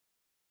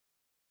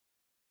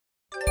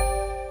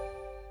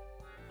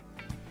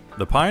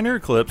The Pioneer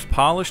Eclipse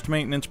Polished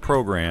Maintenance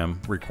Program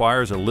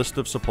requires a list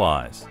of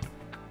supplies: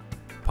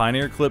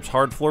 Pioneer Eclipse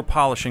Hard Floor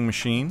Polishing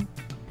Machine,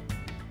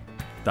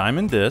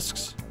 diamond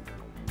discs,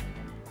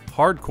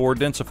 hardcore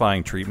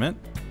densifying treatment,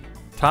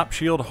 Top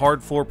Shield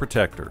Hard Floor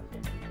Protector,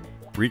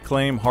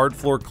 Reclaim Hard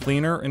Floor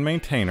Cleaner and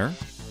Maintainer,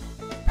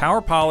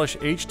 Power Polish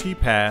HT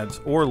pads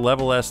or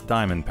Level S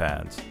diamond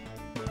pads,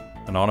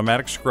 an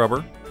automatic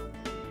scrubber,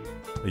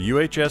 a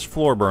UHS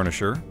floor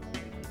burnisher,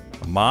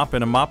 a mop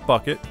and a mop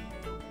bucket,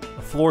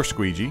 a floor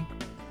squeegee,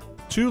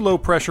 2 low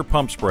pressure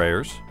pump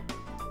sprayers,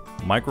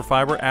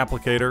 microfiber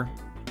applicator,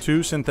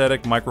 2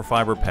 synthetic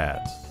microfiber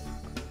pads.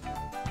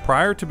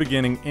 Prior to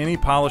beginning any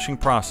polishing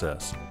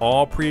process,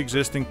 all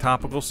pre-existing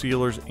topical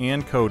sealers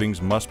and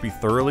coatings must be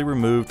thoroughly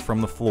removed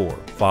from the floor.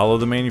 Follow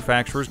the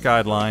manufacturer's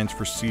guidelines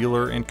for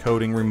sealer and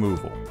coating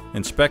removal.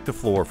 Inspect the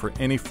floor for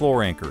any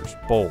floor anchors,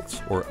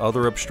 bolts, or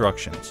other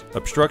obstructions.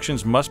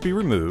 Obstructions must be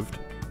removed,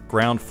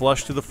 ground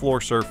flush to the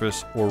floor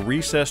surface, or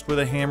recessed with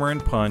a hammer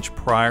and punch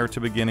prior to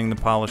beginning the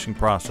polishing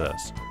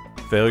process.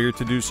 Failure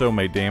to do so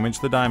may damage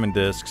the diamond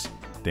discs,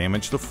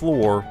 damage the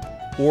floor,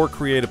 or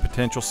create a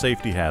potential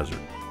safety hazard.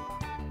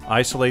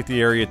 Isolate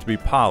the area to be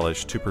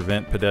polished to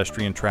prevent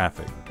pedestrian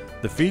traffic.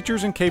 The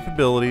features and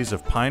capabilities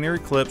of Pioneer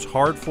Eclipse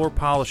hard floor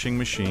polishing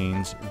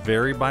machines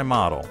vary by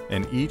model,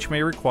 and each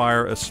may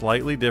require a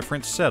slightly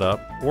different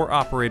setup or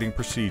operating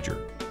procedure.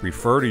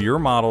 Refer to your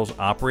model's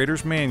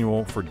operator's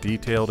manual for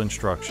detailed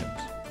instructions.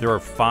 There are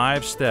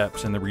 5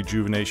 steps in the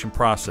rejuvenation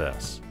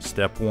process.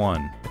 Step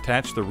 1.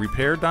 Attach the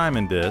repair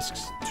diamond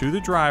discs to the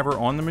driver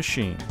on the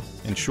machine.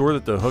 Ensure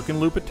that the hook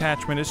and loop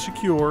attachment is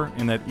secure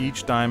and that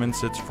each diamond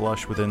sits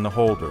flush within the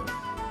holder.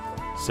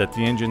 Set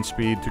the engine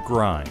speed to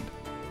grind.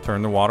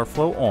 Turn the water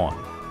flow on.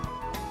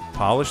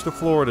 Polish the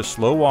floor at a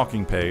slow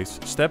walking pace,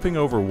 stepping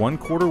over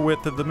 1/4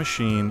 width of the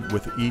machine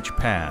with each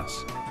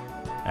pass.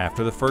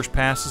 After the first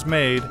pass is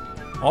made,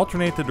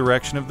 alternate the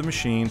direction of the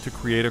machine to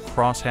create a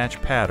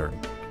crosshatch pattern.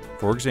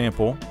 For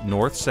example,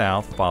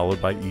 north-south followed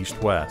by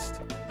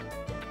east-west.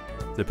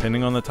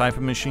 Depending on the type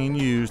of machine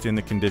used and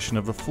the condition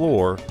of the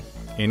floor,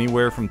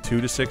 anywhere from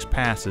 2 to 6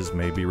 passes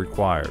may be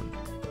required.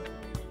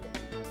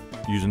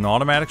 Use an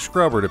automatic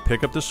scrubber to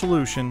pick up the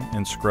solution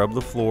and scrub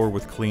the floor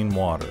with clean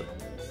water.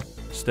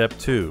 Step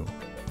 2.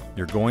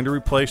 You're going to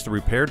replace the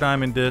repair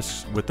diamond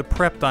discs with the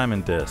prep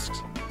diamond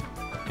discs,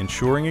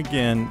 ensuring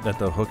again that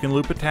the hook and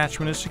loop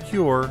attachment is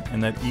secure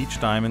and that each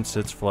diamond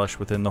sits flush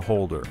within the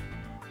holder.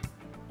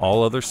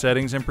 All other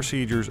settings and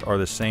procedures are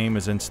the same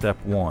as in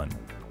step 1.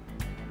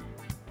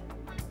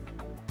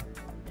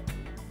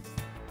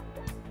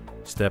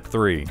 Step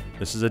 3.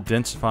 This is a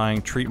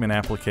densifying treatment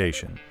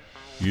application.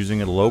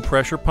 Using a low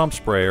pressure pump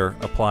sprayer,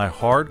 apply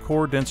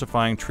hardcore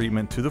densifying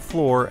treatment to the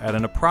floor at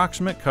an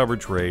approximate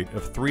coverage rate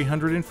of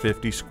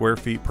 350 square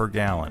feet per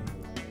gallon.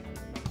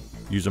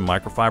 Use a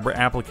microfiber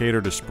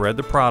applicator to spread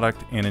the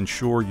product and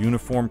ensure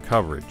uniform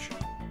coverage.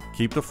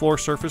 Keep the floor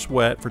surface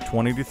wet for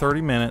 20 to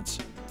 30 minutes,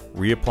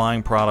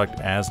 reapplying product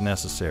as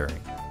necessary.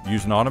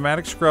 Use an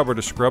automatic scrubber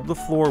to scrub the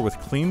floor with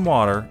clean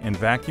water and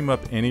vacuum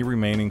up any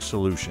remaining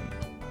solution.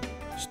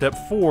 Step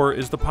 4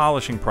 is the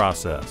polishing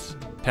process.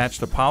 Attach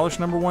the polish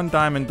number 1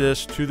 diamond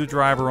disc to the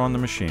driver on the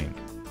machine.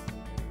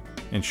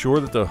 Ensure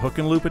that the hook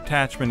and loop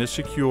attachment is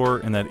secure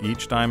and that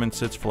each diamond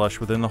sits flush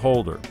within the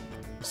holder.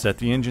 Set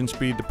the engine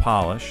speed to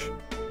polish.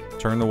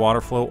 Turn the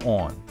water flow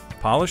on.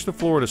 Polish the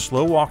floor at a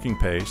slow walking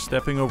pace,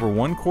 stepping over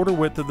 1/4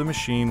 width of the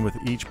machine with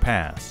each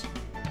pass.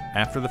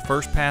 After the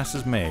first pass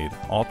is made,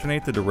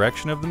 alternate the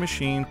direction of the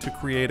machine to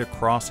create a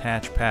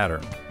crosshatch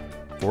pattern.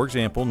 For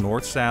example,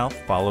 north-south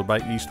followed by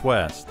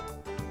east-west.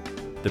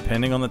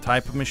 Depending on the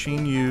type of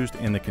machine used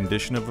and the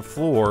condition of the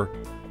floor,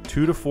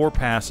 2 to 4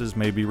 passes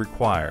may be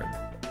required.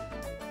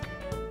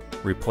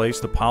 Replace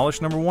the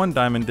polish number 1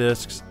 diamond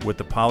discs with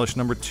the polish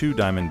number 2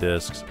 diamond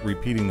discs,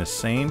 repeating the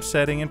same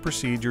setting and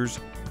procedures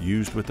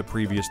used with the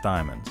previous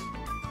diamonds.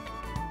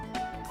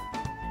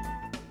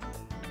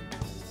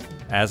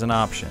 As an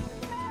option,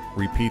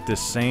 repeat the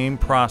same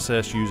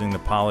process using the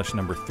polish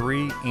number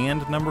 3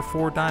 and number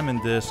 4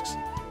 diamond discs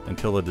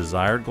until the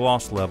desired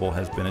gloss level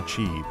has been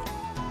achieved.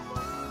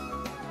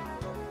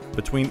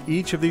 Between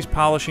each of these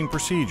polishing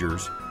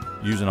procedures,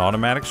 use an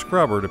automatic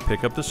scrubber to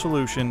pick up the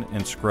solution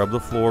and scrub the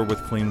floor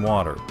with clean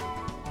water.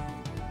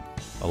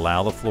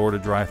 Allow the floor to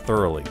dry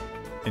thoroughly.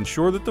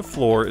 Ensure that the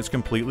floor is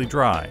completely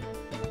dry.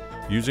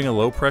 Using a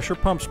low pressure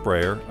pump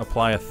sprayer,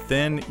 apply a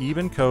thin,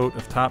 even coat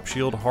of Top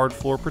Shield Hard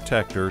Floor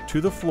Protector to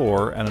the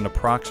floor at an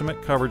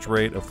approximate coverage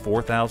rate of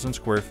 4,000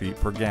 square feet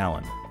per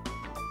gallon.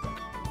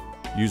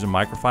 Use a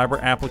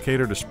microfiber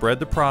applicator to spread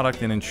the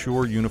product and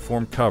ensure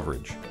uniform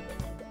coverage.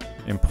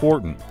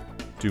 Important: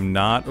 do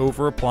not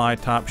over-apply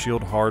Top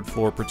Shield Hard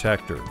Floor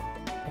Protector.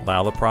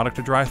 Allow the product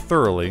to dry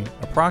thoroughly,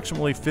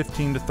 approximately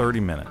 15 to 30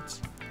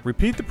 minutes.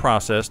 Repeat the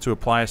process to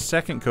apply a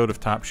second coat of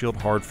Top Shield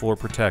Hard Floor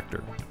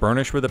Protector.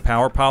 Burnish with a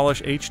Power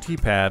Polish HT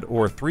pad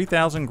or a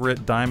 3000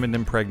 grit diamond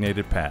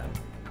impregnated pad.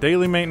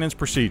 Daily maintenance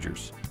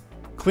procedures: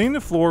 clean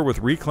the floor with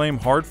Reclaim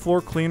Hard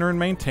Floor Cleaner and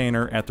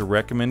Maintainer at the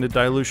recommended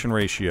dilution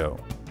ratio.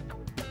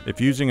 If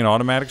using an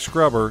automatic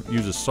scrubber,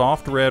 use a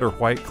soft red or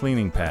white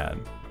cleaning pad.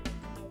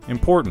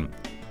 Important: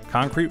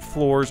 concrete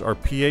floors are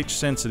pH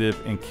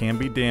sensitive and can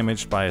be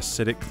damaged by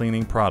acidic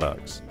cleaning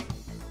products.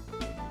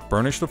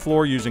 Burnish the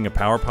floor using a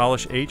Power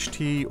Polish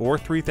HT or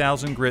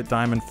 3000 grit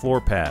diamond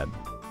floor pad.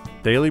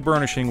 Daily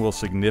burnishing will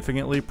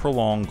significantly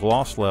prolong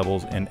gloss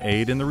levels and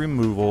aid in the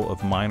removal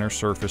of minor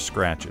surface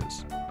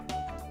scratches.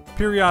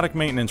 Periodic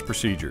maintenance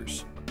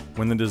procedures.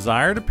 When the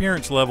desired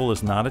appearance level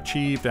is not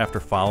achieved after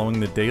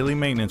following the daily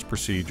maintenance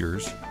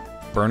procedures,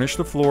 burnish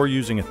the floor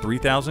using a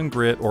 3000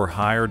 grit or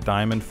higher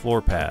diamond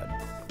floor pad.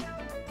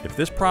 If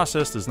this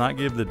process does not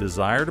give the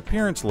desired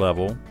appearance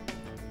level,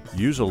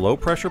 use a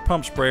low-pressure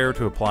pump sprayer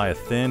to apply a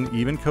thin,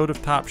 even coat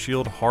of Top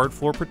Shield hard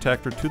floor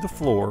protector to the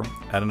floor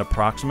at an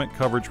approximate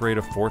coverage rate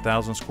of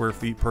 4,000 square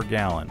feet per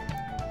gallon.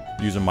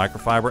 Use a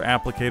microfiber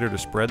applicator to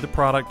spread the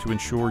product to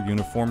ensure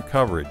uniform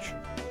coverage.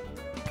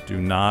 Do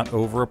not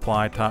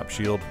over-apply Top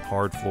Shield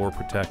hard floor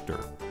protector.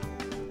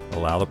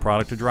 Allow the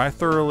product to dry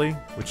thoroughly,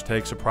 which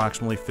takes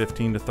approximately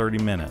 15 to 30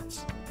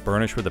 minutes.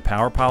 Burnish with a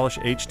Power Polish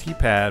HT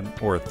pad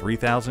or a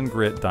 3000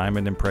 grit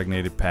diamond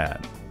impregnated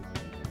pad.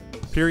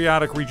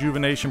 Periodic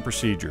rejuvenation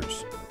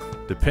procedures.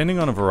 Depending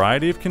on a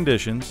variety of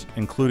conditions,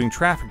 including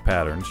traffic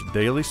patterns,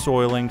 daily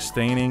soiling,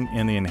 staining,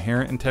 and the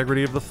inherent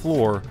integrity of the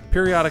floor,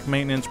 periodic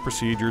maintenance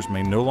procedures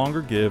may no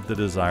longer give the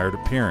desired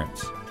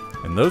appearance.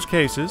 In those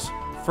cases,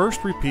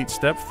 first repeat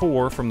step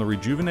 4 from the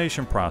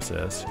rejuvenation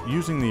process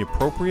using the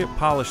appropriate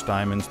polished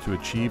diamonds to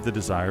achieve the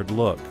desired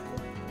look.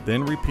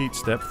 Then repeat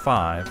step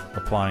 5,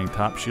 applying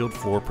Top Shield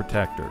floor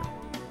protector.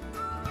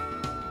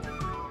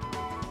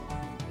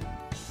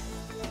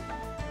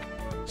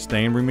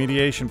 Stain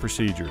remediation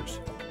procedures.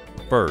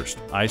 First,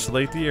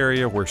 isolate the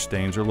area where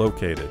stains are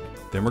located.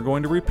 Then we're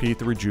going to repeat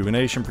the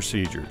rejuvenation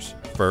procedures.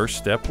 First,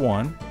 step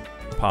 1,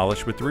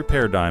 polish with the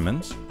repair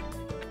diamonds.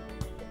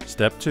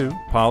 Step 2,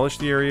 polish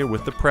the area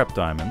with the prep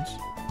diamonds.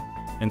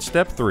 And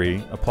step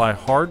 3, apply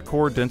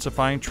hardcore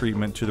densifying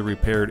treatment to the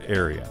repaired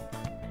area.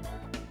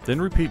 Then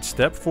repeat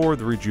step 4 of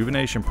the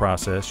rejuvenation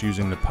process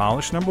using the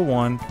polish number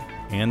 1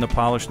 and the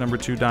polish number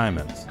 2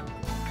 diamonds.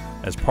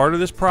 As part of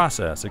this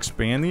process,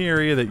 expand the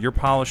area that you're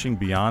polishing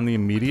beyond the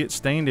immediate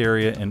stained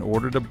area in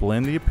order to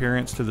blend the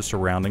appearance to the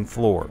surrounding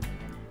floor.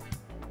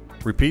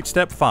 Repeat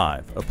step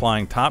 5,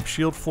 applying Top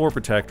Shield floor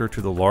protector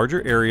to the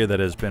larger area that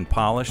has been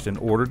polished in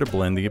order to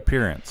blend the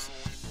appearance.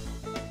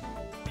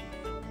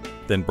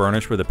 Then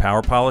burnish with a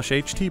Power Polish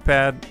HT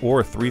pad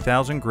or a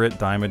 3000 grit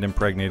diamond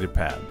impregnated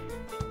pad.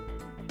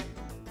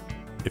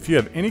 If you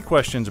have any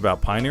questions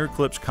about Pioneer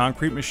Eclipse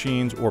concrete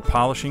machines or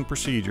polishing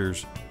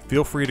procedures,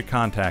 feel free to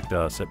contact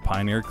us at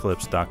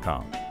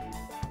pioneereclipse.com.